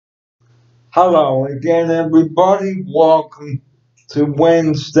Hello again, everybody. Welcome to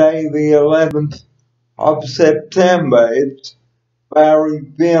Wednesday, the 11th of September. It's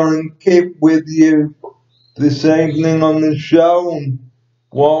Barry feeling Kip with you this evening on the show, and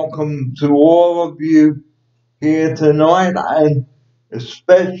welcome to all of you here tonight, and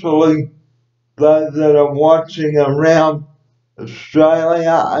especially those that are watching around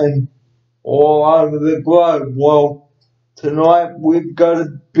Australia and all over the globe. Well, tonight we've got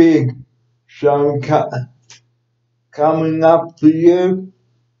a big show coming up for you,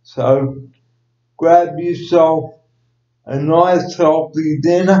 so grab yourself a nice healthy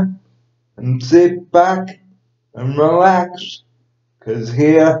dinner and sit back and relax, because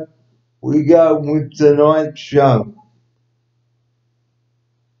here we go with tonight's show.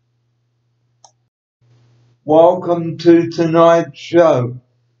 Welcome to tonight's show.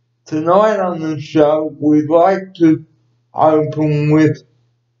 Tonight on the show, we'd like to open with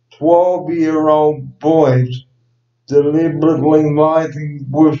 12-year-old boys deliberately lighting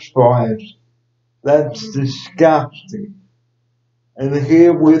bushfires. That's disgusting. And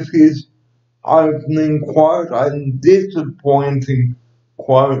here with his opening quote, a disappointing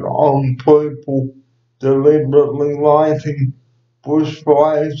quote on people deliberately lighting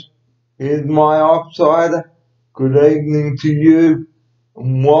bushfires. Here's my offsider. Good evening to you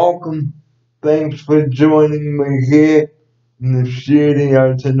and welcome. Thanks for joining me here in the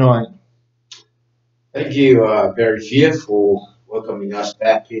studio tonight. Thank you, Barry Fear, for welcoming us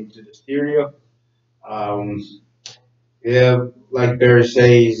back into the studio. Yeah, like Barry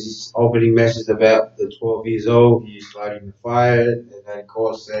says, opening message about the 12 years old, he's lighting the fire, and that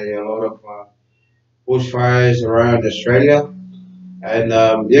caused a lot of bushfires around Australia. And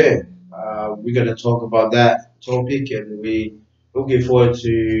we're going to talk about that topic, and we looking forward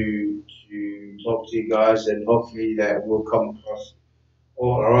to talk to you guys, and hopefully that will come across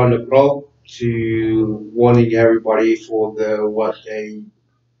all around the globe to warning everybody for what they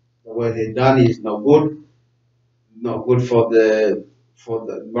done is not good for the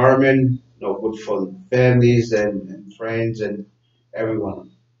environment, not good for the families and friends and everyone.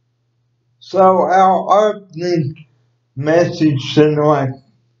 So our opening message tonight,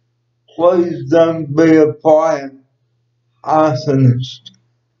 please don't be a fire arsonist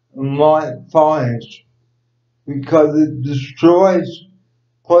and light fires, because it destroys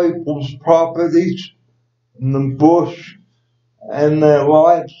people's properties in the bush and their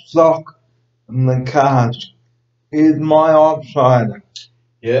livestock and the cars. Here's my offsider.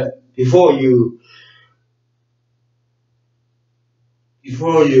 Yeah, before you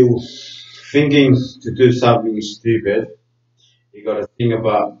thinking to do something stupid, you got to think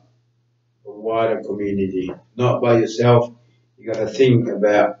about the wider community, not by yourself. You got to think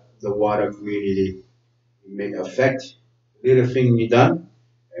about the wider community. It may affect little thing you done,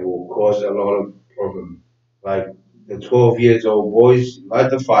 it will cause a lot of problem. Like the 12 years old boys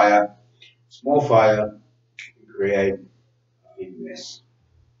light the fire, small fire, create a big mess.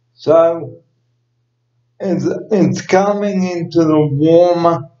 So it's coming into the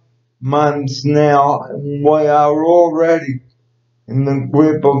warmer months now, and we are already in the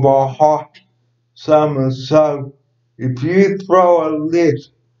grip of a hot summer. So if you throw a lit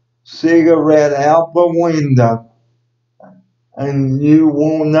cigarette out the window, and you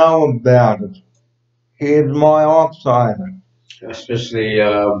will know about it. Here's my offsider. Especially,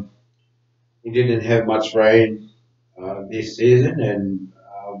 we didn't have much rain this season, and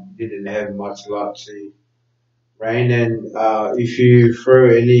didn't have much luck to rain. And if you throw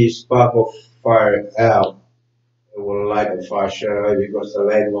any spark of fire out, it will light the fire straight away because the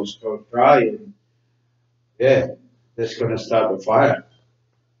land will still dry. And yeah, that's gonna start the fire.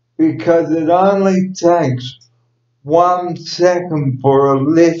 Because it only takes 1 second for a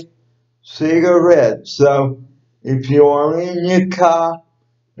lit cigarette. So if you're in your car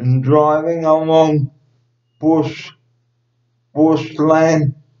and driving along bushland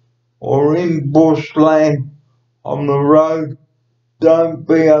or in bushland on the road, don't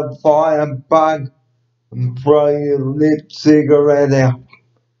be a firebug and throw your lit cigarette out.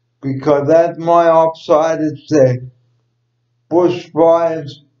 Because as my offsider said,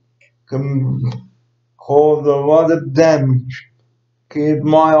 bushfires can cause a lot of damage. Here's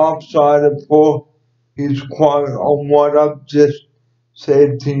my offsider for his quote on what I've just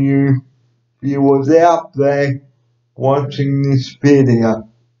said to you viewers out there watching this video.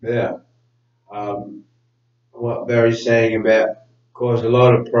 Yeah. What Barry's saying about cause a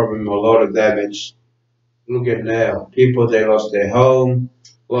lot of problem, a lot of damage. Look at now, people they lost their home,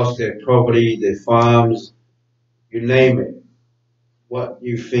 lost their property, their farms, you name it. What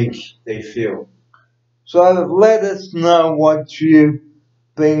you think they feel? So let us know what you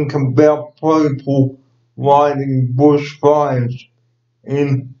think about people lighting bushfires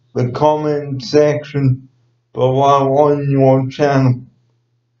in the comment section below on your channel,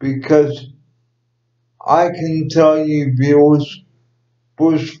 because I can tell you, viewers,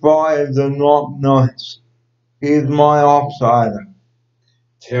 bushfires are not nice. Here's my outsider.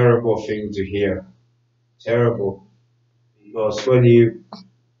 Terrible thing to hear. Terrible. Because when you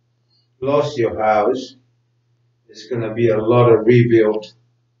lost your house, there's gonna be a lot of rebuild,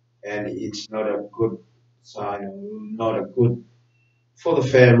 and it's not a good sign, not a good for the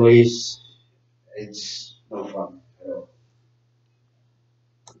families. It's no fun at all.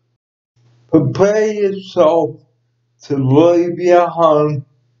 Prepare yourself to leave your home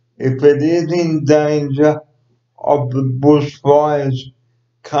if it is in danger of the bushfires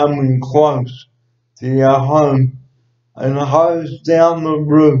coming close to your home, and hose down the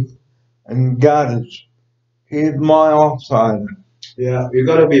roof and gutters. Here's my outsider. Yeah, you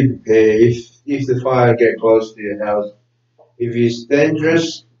gotta be prepared if the fire get close to your house. If it's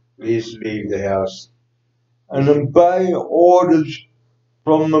dangerous, please leave the house. And obey orders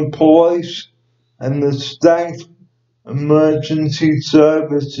from the police and the state emergency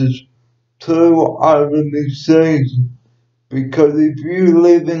services too over this season. Because if you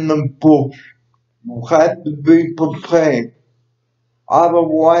live in the bush, you have to be prepared.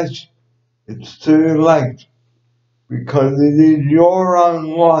 Otherwise, it's too late. Because it is your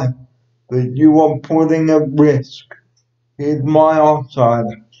own life that you are putting at risk. Here's my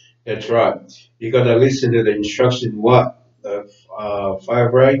outsider. That's right. You gotta listen to the instruction. What the fire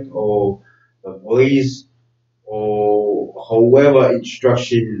break or the police or whoever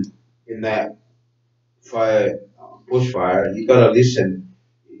instruction in that fire bushfire. You gotta listen.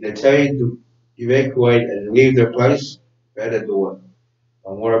 They tell you to evacuate and leave the place. Better do it.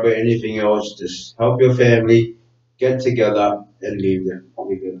 Don't worry about anything else. Just help your family get together and leave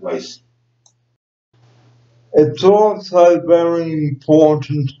the place. It's also very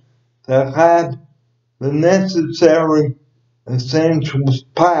important to have the necessary essentials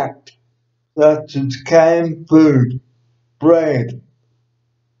packed, such as canned food, bread,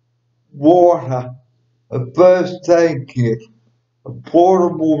 water, a first aid kit, a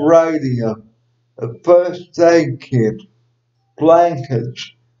portable radio, a first aid kit,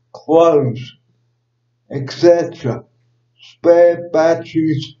 blankets, clothes, etc. Spare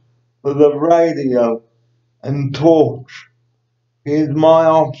batteries for the radio and torch. Here's my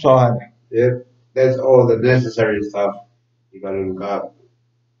outsider. Yep, that's all the necessary stuff you gotta look up.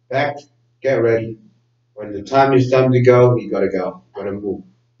 Packed, get ready. When the time is time to go, you gotta go. Gotta move.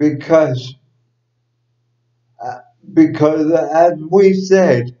 Because, because as we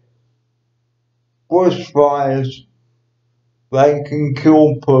said, bushfires, they can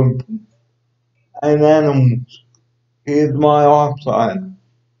kill people and animals. Here's my outsider.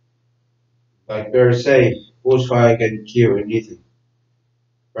 Like Barry say, bushfire can kill anything,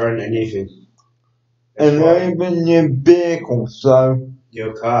 burn anything. That's And why even your vehicle, so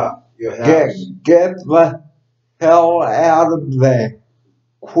your car, your get, house. get the hell out of there.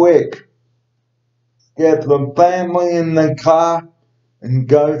 Quick. Get the family in the car and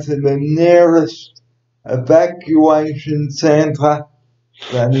go to the nearest evacuation center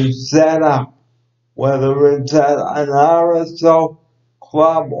that is set up, whether it's at an RSL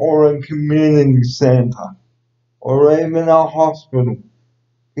club or a community center, or even a hospital.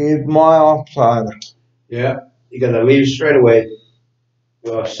 Here's my outsider. Yeah, you gotta leave straight away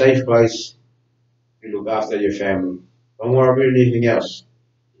to a safe place. You look after your family. Don't worry about anything else.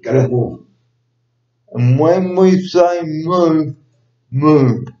 You gotta move. And when we say move,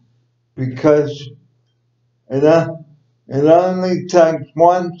 move. Because it only takes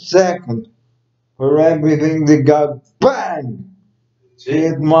 1 second for everything to go bang. See,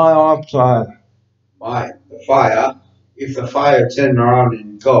 Here's my outsider. the fire. If the fire turn around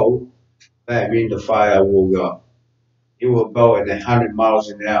and go, that means the fire will go. It will go at 100 miles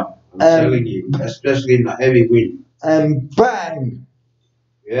an hour. I'm telling you, especially in the heavy wind. And bang!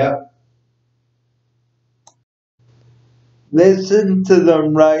 Yeah, Listen to the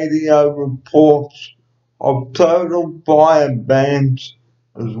radio reports of total fire bans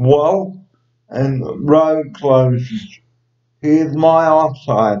as well and road closures. Here's my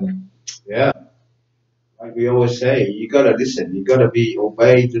outsider. yeah. Like we always say, you gotta listen. You gotta be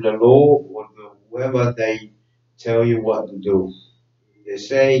obey to the law or whoever they tell you what to do. If they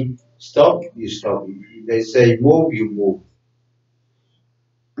say stop, you stop. If they say move, you move.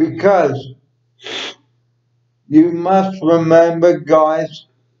 Because you must remember, guys,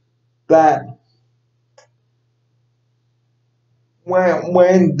 that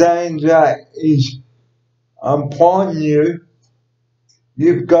when danger is upon you,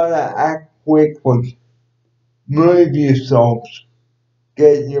 you've got to act quickly. Move yourselves.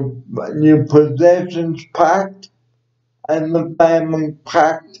 Get your possessions packed and the family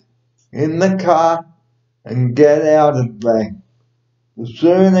packed in the car and get out of there. The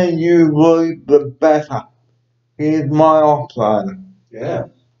sooner you leave, the better. Here's my operator. Yeah.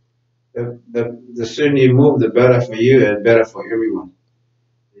 The sooner you move, the better for you and better for everyone.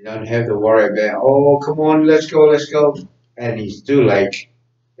 You don't have to worry about, oh, come on, let's go. And it's too late.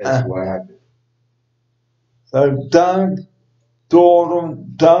 That's what happened. So don't dawdle,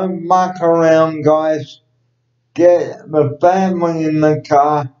 don't muck around, guys. Get the family in the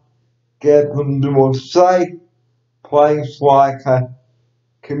car, get them to a safe place like a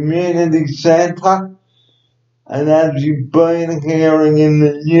community centre. And as you've been hearing in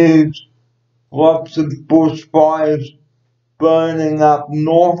the news, lots of bushfires burning up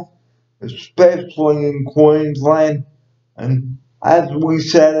north, especially in Queensland. And as we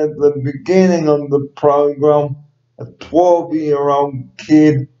said at the beginning of the program, a 12-year-old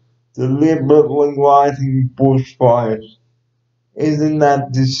kid deliberately lighting bushfires. Isn't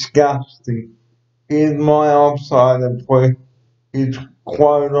that disgusting? Here's my outsider for his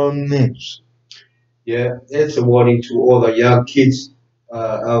quote on this. Yeah, it's a warning to all the young kids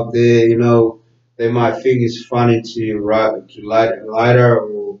out there. You know, they might think it's funny to light a lighter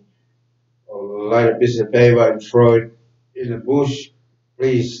or light a piece of paper and throw it in the bush.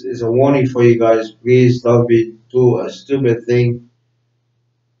 Please, it's a warning for you guys. Please don't do a stupid thing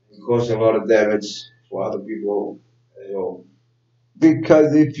and cause a lot of damage for other people. You know.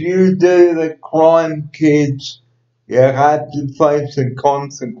 Because if you do the crime, kids, you have to face the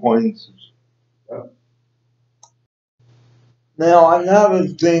consequences. Yeah. Now, another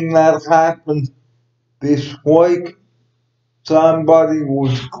thing that happened this week, somebody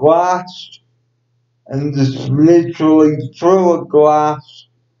was glassed and just literally threw a glass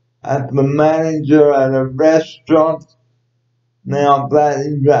at the manager at a restaurant. Now, that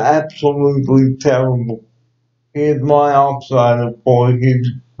is absolutely terrible. Here's my outsider for his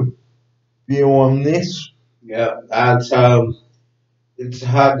view on this. Yeah, and it's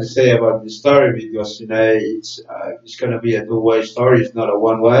hard to say about the story because you know it's going to be a two-way story. It's not a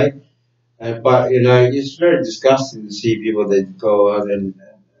one-way. But you know, it's very disgusting to see people that go out and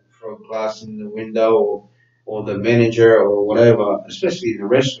throw glass in the window or the manager or whatever, especially in the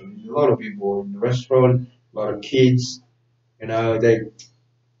restaurant. There's a lot of people in the restaurant, a lot of kids. You know, they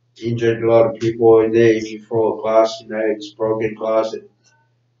injured a lot of people in there. If you throw a glass, you know, it's broken glass.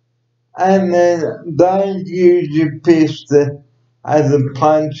 And then don't use your pistol as a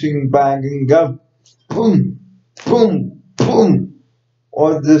punching bag and go boom, boom, boom,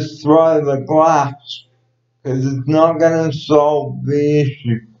 or just throw the glass, because it's not going to solve the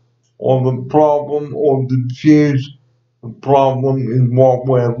issue or the problem or diffuse the problem is what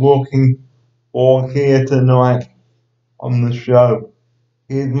we're looking for here tonight on the show.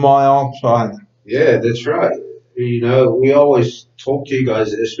 Here's my outsider. Yeah, that's right. You know, we always talk to you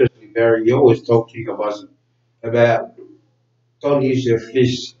guys, especially Barry. You always talk to you guys about don't use your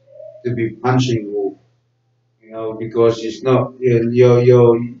fist to be punching or you know because it's not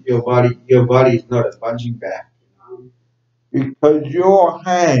your body is not a punching bag. Because your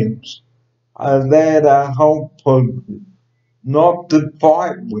hands are there to help people, not to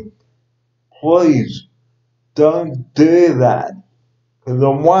fight with. Please don't do that. Because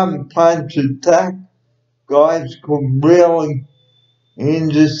a one punch attack, guys, could really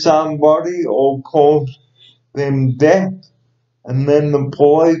injure somebody or cause them death. And then the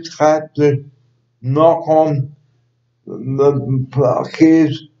police have to knock on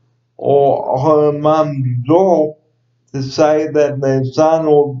his or her mum's door to say that their son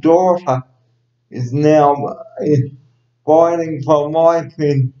or daughter is now fighting for life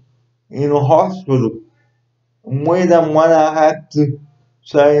in a hospital. And we don't want to have to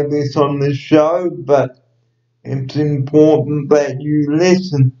say this on the show, but it's important that you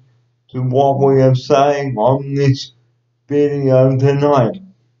listen to what we are saying on this video tonight.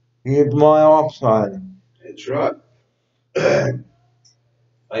 Here's my outsider. That's right.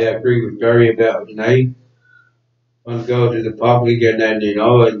 I agree with Barry about you know don't go to the public and then you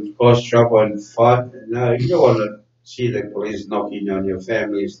know and cause trouble and fight. No, you don't want to see the police knocking on your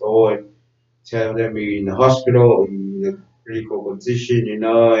family's door and tell them you're in the hospital or in a critical condition, you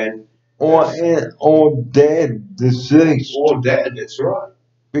know, and Or dead, deceased. or dead. That's right.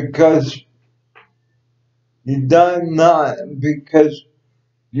 Because you don't know, because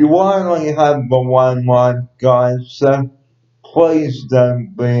you only have the one life, guys, so please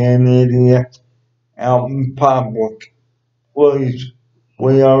don't be an idiot out in public. Please,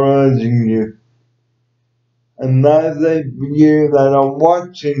 we are urging you. And those of you that are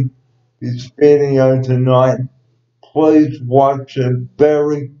watching this video tonight, please watch it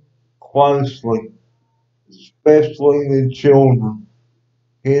very closely, especially the children.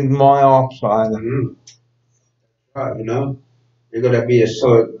 Here's my outsider. Right, you got to be a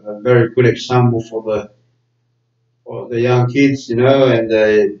very good example for the young kids, and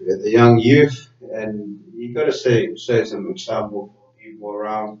the young youth, and you got to say some example for people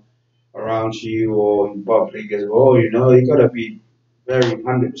around you or in public as well. You got to be very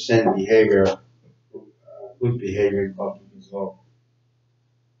 100% good behavior in public as well.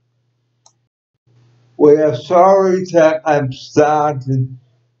 We are sorry to have started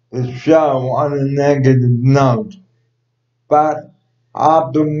the show on a negative note, but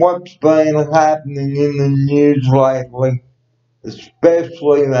after what's been happening in the news lately,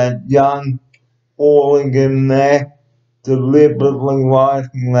 especially that young hooligan there deliberately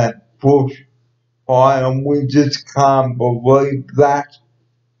lighting that bushfire, we just can't believe that.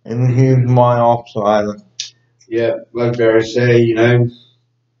 And here's my outsider. Yeah, like Barry say,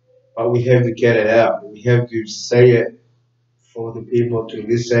 but we have to get it out. We have to say it for the people to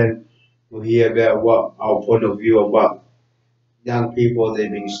listen, to hear about what our point of view about young people. They're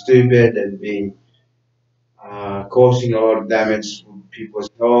being stupid and being causing a lot of damage to people's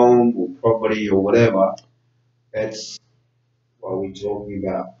home or property or whatever. That's what we're talking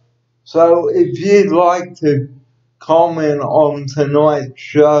about. So if you'd like to comment on tonight's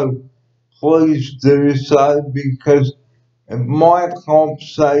show, please do so, because it might help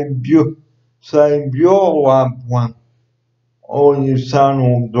save your loved one or your son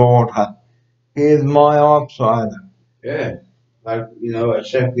or daughter. Here's my outsider. Yeah, like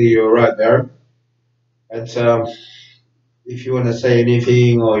exactly. You're right, Darren. It's if you want to say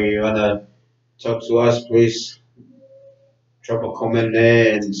anything or you want to talk to us, please drop a comment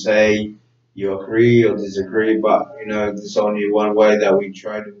there and say you agree or disagree. But there's only one way that we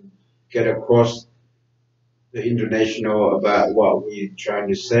try to get across the international about what we're trying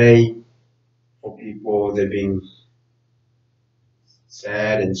to say for people. They're being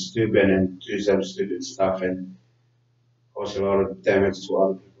sad and stupid and do some stupid stuff and cause a lot of damage to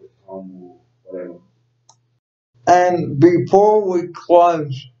other people's home or whatever. And before we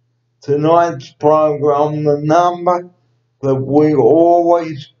close tonight's program, the number that we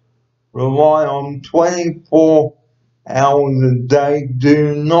always rely on 24 hours a day,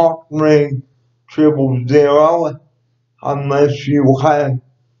 do not ring 000 unless you have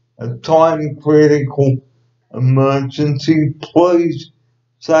a time critical emergency. Please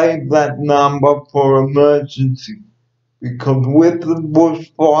save that number for emergency, because with the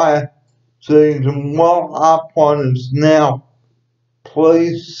bushfire season well up on us now,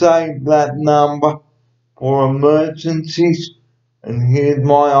 please save that number for emergencies. And here's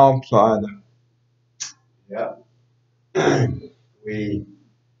my outsider. Yeah. We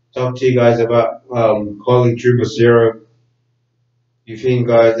talked to you guys about calling 000. You think,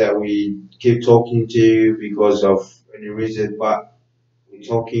 guys, that we keep talking to you because of any reason, but we're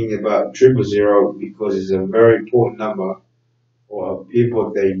talking about 000 because it's a very important number for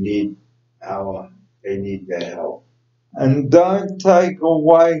people. They need their help. And don't take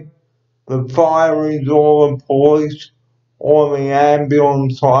away the fireys or the police or the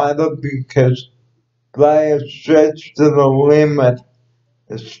ambulance either, because they are stretched to the limit,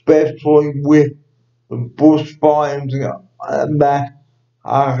 especially with the bushfires that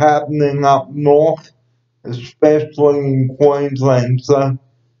are happening up north, especially in Queensland. So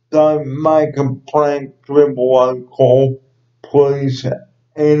don't make a prank 000 call, please,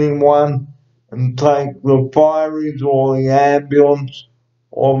 anyone, and take the fireys or the ambulance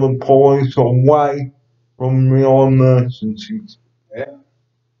or the police away from real emergencies. Yeah.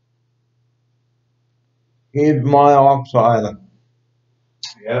 Here's my outsider.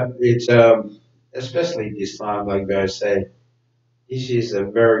 Yeah, it's especially this time, like guys say, this is a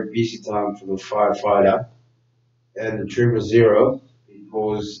very busy time for the firefighter and the 000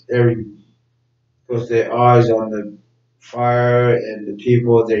 because their eyes on the fire and the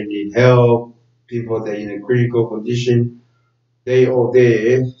people they need help, people that are in a critical condition, they are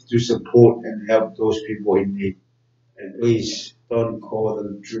there to support and help those people in need. And please don't call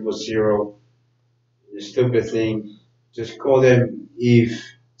them 000. The stupid thing, just call them if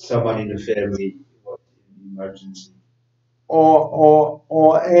someone in the family was in emergency.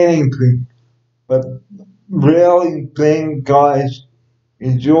 Or anything. But really think, guys,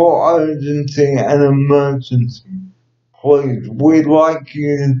 is your urgency an emergency? Please, we'd like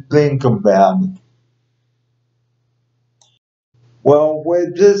you to think about it. Well,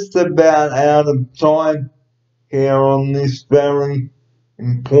 we're just about out of time here on this very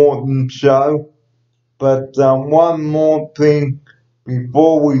important show. But one more thing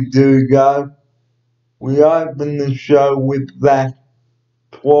before we do go. We open the show with that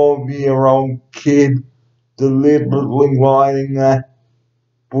 12-year-old kid deliberately lighting that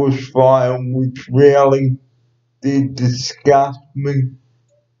bushfire, which really did disgust me.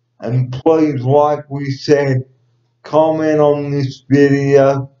 And please, like we said, comment on this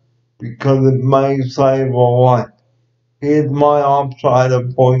video because it may save a life. Here's my operator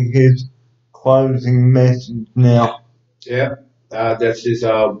for his closing message now. Yeah, that's his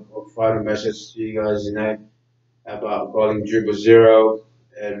final message to you guys, about calling Dribble Zero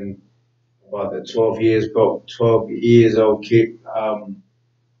and about the 12 years old kid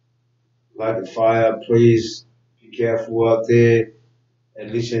light the fire. Please be careful out there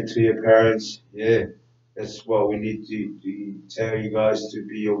and listen to your parents. Yeah, that's what we need to tell you guys, to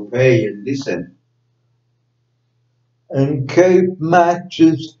be okay and listen. And keep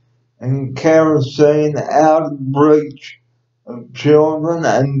matches and kerosene out of reach of children,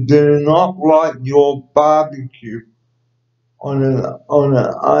 and do not light your barbecue on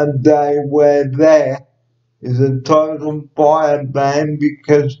a day where there is a total fire ban,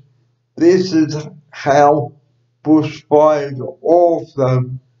 because this is how bushfires also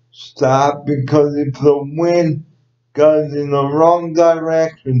start, because if the wind goes in the wrong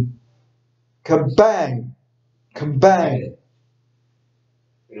direction, kabang, kabang,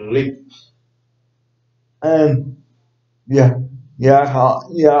 Leap. and your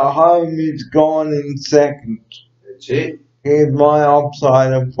home is gone in seconds. That's it. Here's my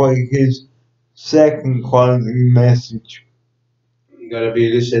outsider for his second closing message. You gotta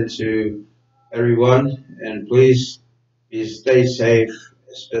be listening to everyone, and please stay safe,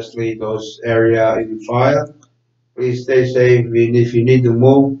 especially those area in fire. Please stay safe, and if you need to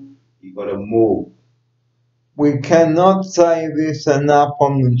move, you gotta move. We cannot say this enough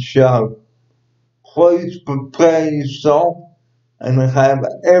on the show. Please prepare yourself and have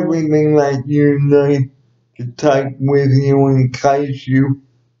everything that you need to take with you in case you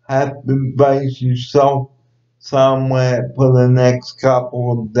have to base yourself somewhere for the next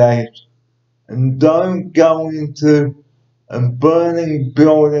couple of days. And don't go into a burning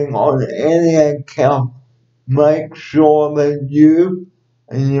building on any account. Make sure that you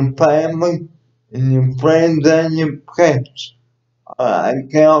and your family and your friends and your pets are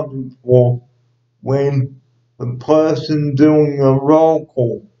accounted for when the person doing the roll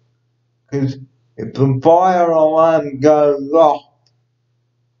call. Because if the fire alarm goes off,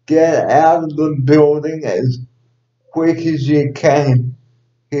 get out of the building as quick as you can.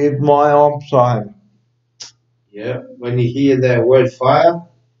 Here's my option. Yeah, when you hear that word fire,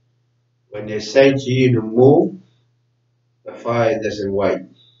 when they say to you to move, the fire doesn't wait.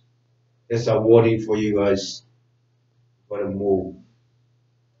 That's a warning for you guys. You gotta move.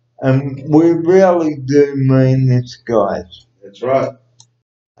 And we really do mean this, guys. That's right.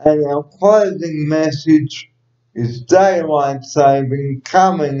 And our closing message is daylight saving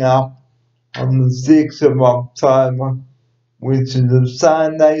coming up on the 6th of October, which is a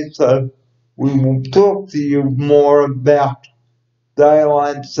Sunday, so we will talk to you more about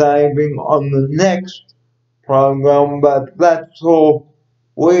daylight saving on the next program, but that's all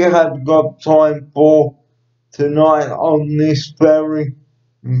we have got time for tonight on this very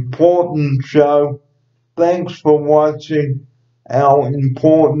important show. Thanks for watching our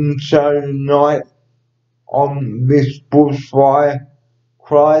important show tonight on this bushfire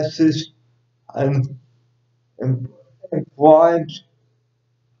crisis, and if lives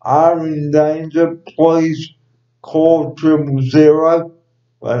are in danger, please call 000,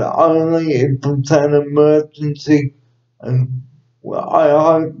 but only if it's an emergency. And I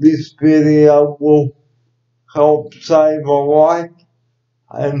hope this video will help save a life.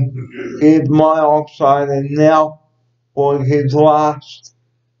 And here's my outsider now for his last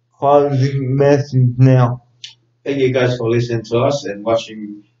closing message now. Thank you guys for listening to us and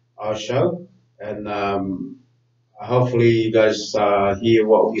watching our show. And hopefully you guys hear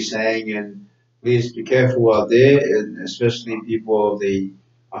what we're saying. And please be careful out there, and especially people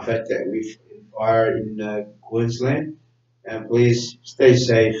affected with fire in Queensland. And please stay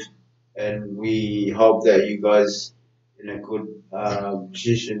safe. And we hope that you guys in a good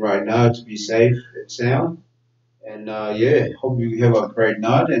position right now to be safe and sound. And yeah, hope you have a great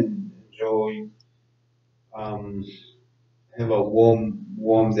night and enjoy. Have a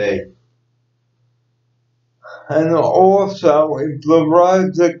warm day. And also, if the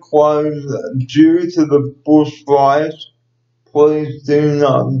roads are closed due to the bushfires, please do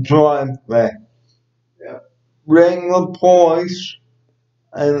not drive there. Yeah. Ring the police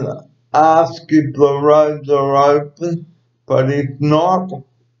and ask if the roads are open, but if not,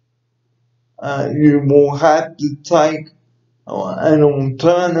 you will have to take an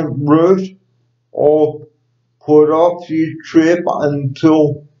alternate route or put off your trip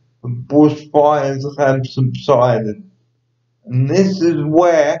until the bushfires have subsided. And this is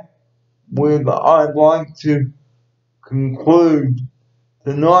where I'd like to conclude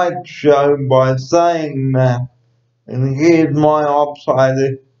tonight's show by saying that, and here's my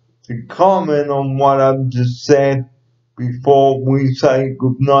outsider to comment on what I've just said before we say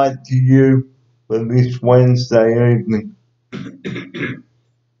goodnight to you for this Wednesday evening.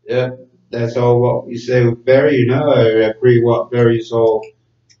 Yeah, that's all what you say with Barry. You know, I agree what Barry's all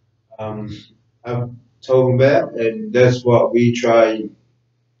um, I've talking about, and that's what we try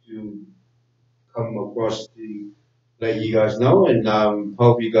to come across to let you guys know, and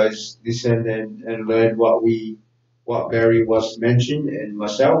hope you guys listen and learn what Barry was mentioned and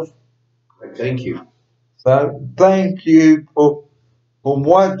myself. Thank you. So thank you for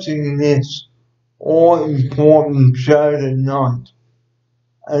watching this all important show tonight.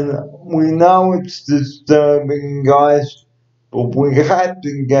 And we know it's disturbing, guys, but we have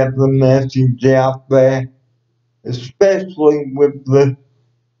to get the message out there, especially with the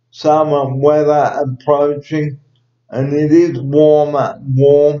summer weather approaching, and it is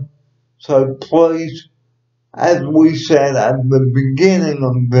warm, so please, as we said at the beginning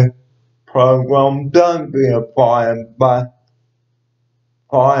of the program, don't be a firebug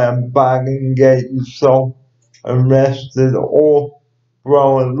and get yourself arrested or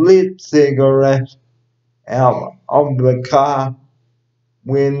throw a lit cigarette out of the car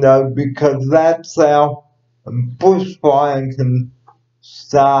window, because that's how a bushfire can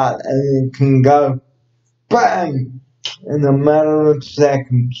start, and it can go bang in a matter of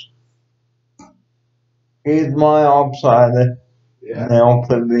seconds. Here's my outsider now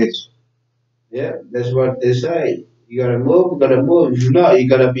for this. Yeah, that's what they say. You gotta move, you gotta move. If not, you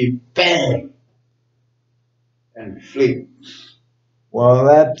gotta be bang and flip. Well,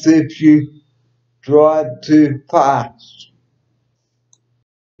 that's if you drive too fast.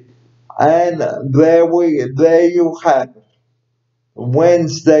 And there you have it. The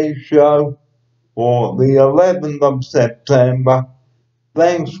Wednesday show for the 11th of September.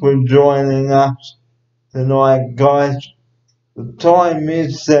 Thanks for joining us tonight, guys. The time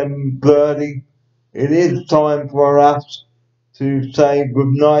is 7:30. It is time for us to say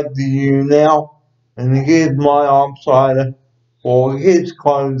goodnight to you now. And here's my outsider for his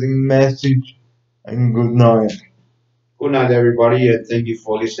closing message, and good night. Good night, everybody, and thank you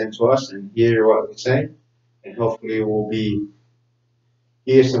for listening to us and hear what we say. And hopefully, we'll be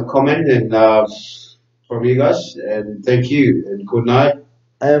hear some comment and from you guys. And thank you and good night.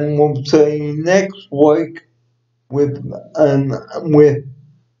 And we'll see you next week with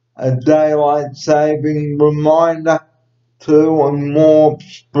a daylight saving reminder, 2 and more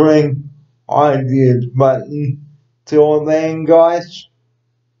spring ideas. But until then, guys,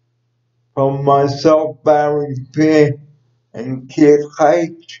 from myself, Barry Peer, and Kid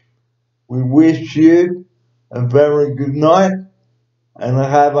H, we wish you a very good night and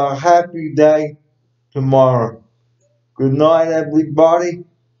have a happy day tomorrow. Good night, everybody,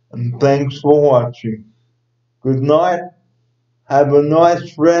 and thanks for watching. Good night, have a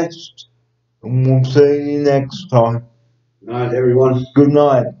nice rest, and we'll see you next time. Good night, everyone. Good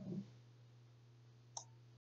night.